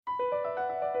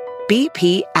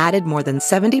BP added more than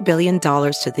 $70 billion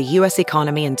to the U.S.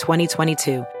 economy in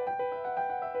 2022.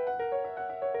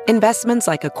 Investments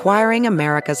like acquiring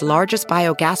America's largest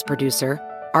biogas producer,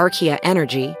 Archaea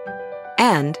Energy,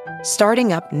 and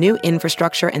starting up new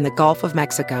infrastructure in the Gulf of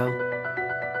Mexico.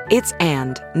 It's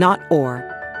and, not or.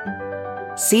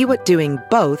 See what doing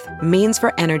both means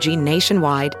for energy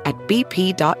nationwide at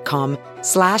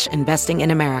bp.com/investing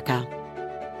in America.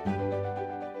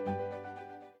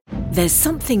 There's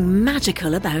something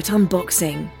magical about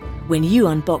unboxing. When you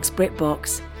unbox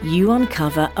BritBox, you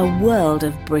uncover a world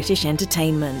of British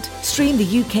entertainment. Stream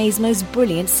the UK's most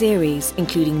brilliant series,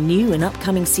 including new and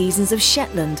upcoming seasons of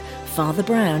Shetland, Father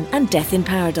Brown and Death in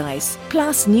Paradise.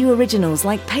 Plus new originals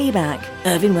like Payback,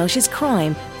 Irving Welsh's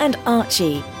Crime and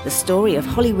Archie, the story of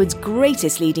Hollywood's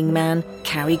greatest leading man,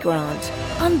 Cary Grant.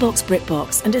 Unbox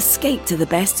BritBox and escape to the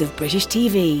best of British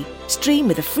TV. Stream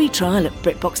with a free trial at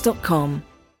BritBox.com.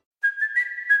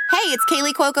 Hey, it's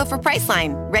Kaylee Cuoco for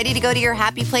Priceline. Ready to go to your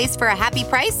happy place for a happy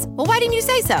price? Well, why didn't you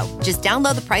say so? Just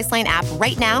download the Priceline app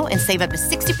right now and save up to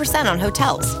 60% on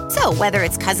hotels. So whether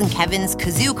it's Cousin Kevin's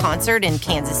Kazoo Concert in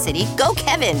Kansas City, go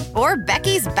Kevin, or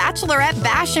Becky's Bachelorette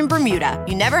Bash in Bermuda,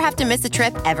 you never have to miss a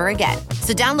trip ever again.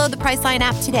 So download the Priceline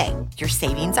app today. Your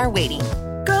savings are waiting.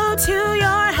 Go to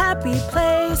your happy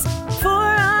place for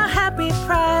a happy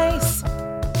price.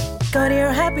 Go to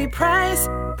your happy price,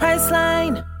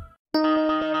 Priceline.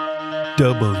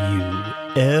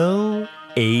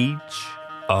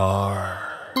 WLHR.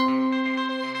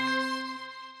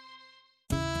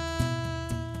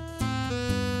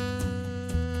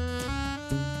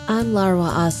 I'm Larwa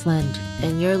Osland,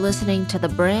 and you're listening to the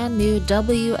brand new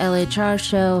WLHR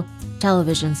show,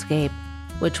 TelevisionScape,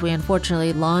 which we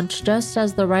unfortunately launched just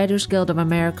as the Writers Guild of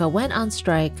America went on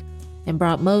strike and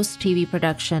brought most TV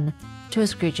production to a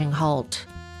screeching halt.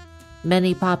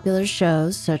 Many popular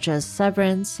shows, such as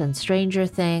Severance and Stranger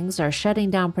Things, are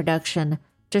shutting down production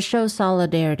to show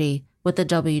solidarity with the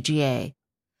WGA.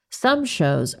 Some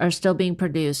shows are still being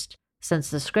produced since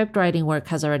the script writing work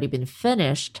has already been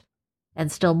finished,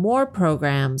 and still more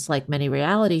programs, like many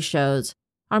reality shows,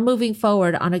 are moving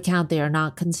forward on account they are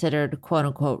not considered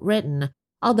quote-unquote written,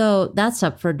 although that's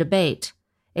up for debate.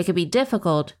 It can be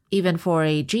difficult, even for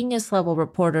a genius-level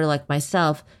reporter like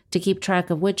myself, to keep track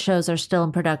of which shows are still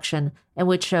in production and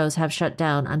which shows have shut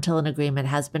down until an agreement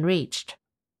has been reached.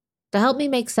 To help me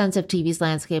make sense of TV's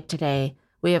landscape today,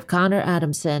 we have Connor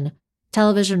Adamson,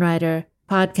 television writer,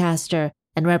 podcaster,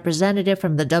 and representative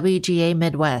from the WGA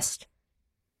Midwest.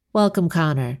 Welcome,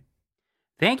 Connor.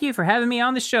 Thank you for having me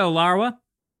on the show, Larwa.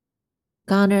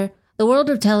 Connor, the world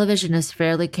of television is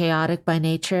fairly chaotic by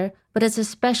nature, but it's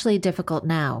especially difficult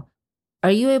now.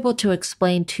 Are you able to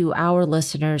explain to our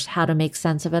listeners how to make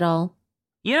sense of it all?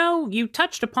 You know, you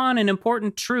touched upon an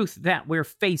important truth that we're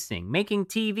facing. Making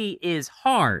TV is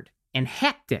hard and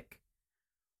hectic.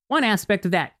 One aspect of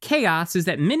that chaos is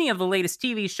that many of the latest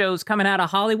TV shows coming out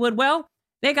of Hollywood, well,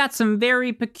 they got some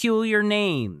very peculiar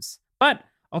names. But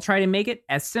I'll try to make it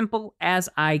as simple as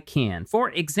I can. For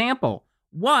example,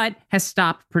 what has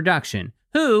stopped production?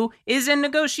 Who is in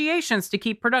negotiations to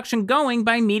keep production going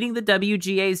by meeting the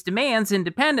WGA's demands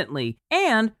independently?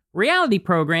 And reality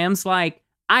programs like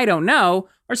I Don't Know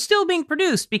are still being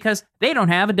produced because they don't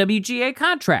have a WGA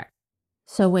contract.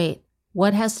 So wait,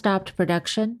 what has stopped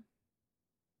production?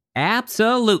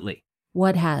 Absolutely.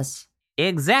 What has?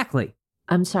 Exactly.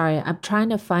 I'm sorry, I'm trying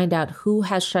to find out who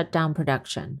has shut down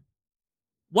production.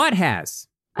 What has?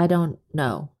 I don't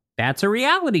know. That's a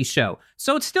reality show,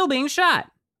 so it's still being shot.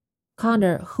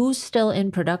 Connor, who's still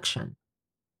in production?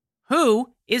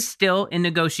 Who is still in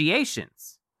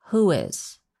negotiations? Who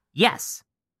is? Yes.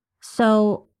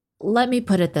 So, let me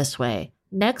put it this way.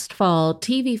 Next fall,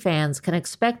 TV fans can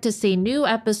expect to see new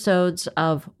episodes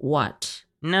of what?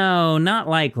 No, not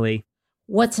likely.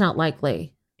 What's not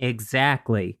likely?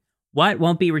 Exactly. What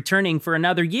won't be returning for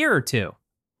another year or two?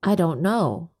 I don't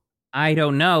know. I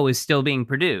Don't Know is still being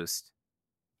produced.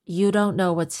 You don't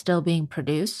know what's still being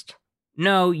produced?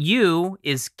 No, You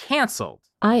is canceled.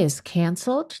 I is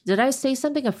canceled? Did I say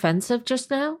something offensive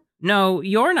just now? No,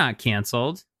 you're not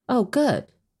canceled. Oh, good.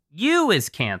 You is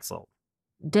canceled.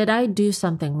 Did I do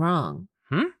something wrong?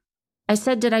 I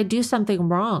said, did I do something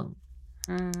wrong?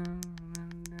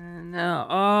 No.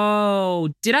 Oh,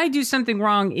 Did I Do Something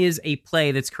Wrong is a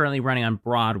play that's currently running on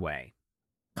Broadway.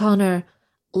 Connor,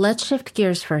 let's shift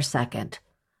gears for a second.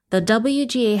 The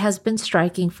WGA has been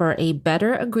striking for a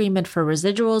better agreement for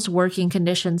residuals, working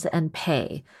conditions, and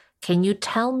pay. Can you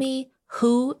tell me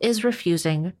who is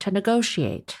refusing to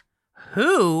negotiate?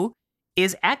 Who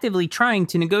is actively trying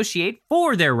to negotiate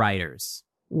for their writers?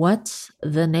 What's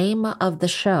the name of the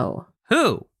show?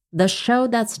 Who The show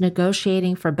that's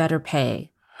negotiating for better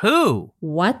pay. Who?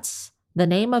 What's the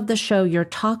name of the show you're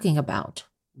talking about?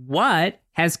 What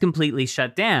has completely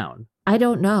shut down? I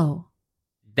don't know.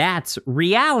 That's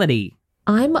reality.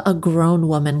 I'm a grown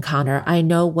woman, Connor. I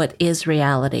know what is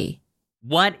reality.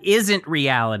 What isn't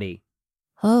reality?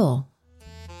 Oh.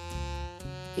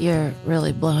 You're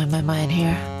really blowing my mind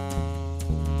here.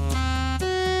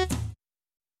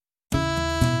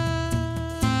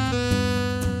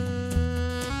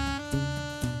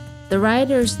 The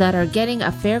writers that are getting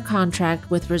a fair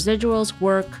contract with residuals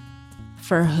work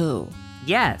for who?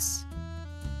 Yes.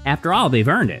 After all, they've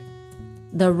earned it.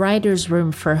 The writer's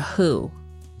room for who?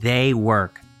 They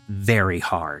work very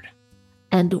hard.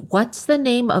 And what's the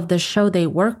name of the show they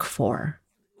work for?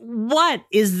 What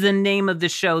is the name of the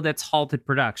show that's halted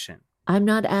production? I'm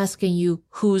not asking you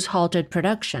who's halted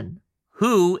production.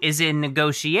 Who is in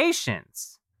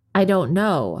negotiations? I don't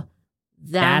know.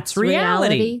 That's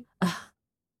reality.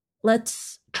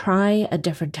 Let's try a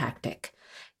different tactic.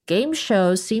 Game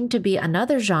shows seem to be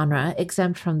another genre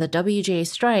exempt from the WGA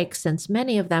strike since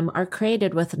many of them are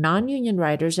created with non-union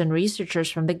writers and researchers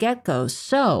from the get-go.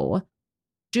 So,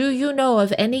 do you know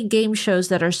of any game shows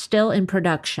that are still in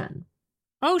production?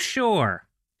 Oh, sure.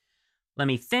 Let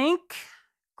me think.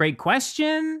 Great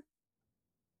question.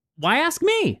 Why ask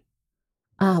me?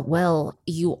 Well,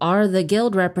 you are the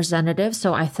guild representative,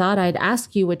 so I thought I'd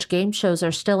ask you which game shows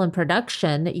are still in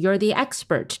production. You're the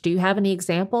expert. Do you have any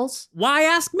examples? Why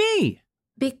ask me?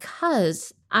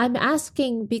 Because I'm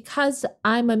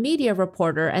a media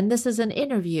reporter and this is an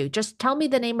interview. Just tell me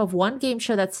the name of one game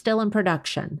show that's still in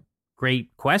production.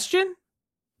 Great question.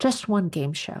 Just one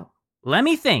game show. Let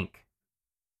me think.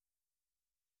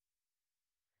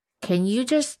 Can you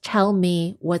just tell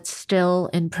me what's still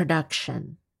in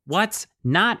production? What's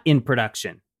not in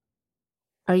production?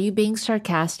 Are you being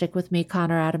sarcastic with me,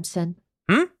 Connor Adamson?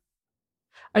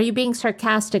 Are you being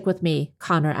sarcastic with me,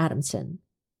 Connor Adamson?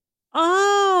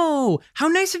 Oh, how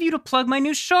nice of you to plug my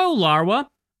new show, Larwa.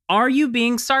 Are You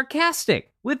Being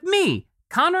Sarcastic? With me,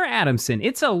 Connor Adamson.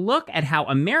 It's a look at how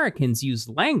Americans use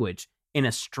language in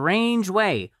a strange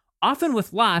way, often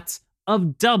with lots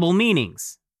of double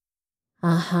meanings.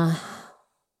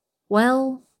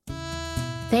 Well,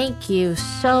 thank you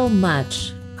so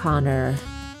much, Connor.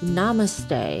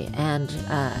 Namaste and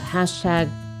hashtag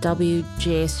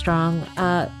WGA Strong.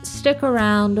 Stick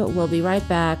around. We'll be right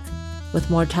back with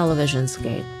more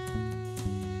TelevisionScape.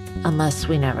 Unless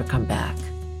we never come back.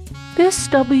 This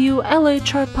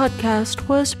WLHR podcast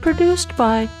was produced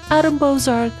by Adam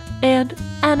Bozarth and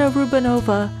Anna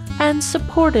Rubinova and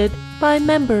supported by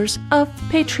members of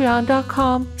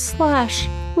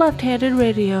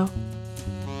patreon.com/lefthandedradio.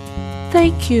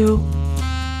 Thank you.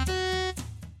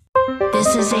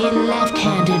 This is a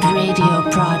left-handed radio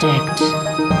product.